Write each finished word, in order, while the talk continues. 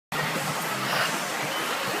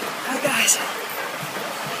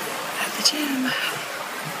the gym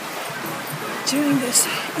doing this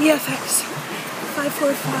EFX 545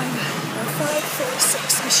 or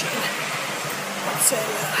 546 machine. It's a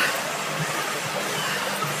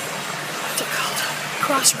what's it called?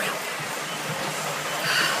 Cross ramp.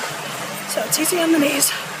 So it's easy on the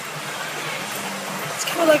knees. It's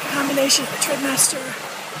kind of like a combination of a Treadmaster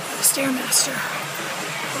and a Stairmaster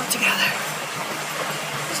all together.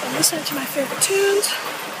 So I'm listening to my favorite tunes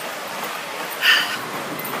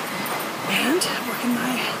and working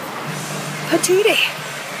my patootie.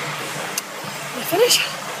 When I finish,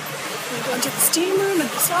 I'm going to go into the steam room and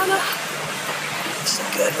the sauna, which is a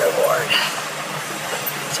good reward.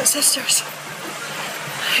 So sisters,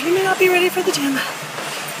 you may not be ready for the gym.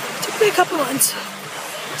 It took me a couple months.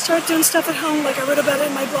 Start doing stuff at home like I wrote about it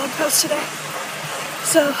in my blog post today.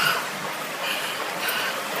 So,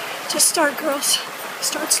 just start, girls.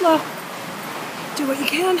 Start slow. Do what you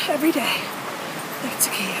can every day. That's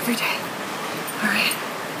the key, every day. Alright?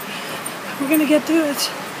 We're going to get through it.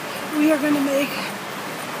 We are going to make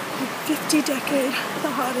the 50 decade the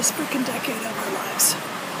hottest freaking decade of our lives.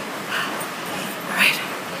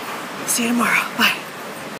 Alright? See you tomorrow. Bye.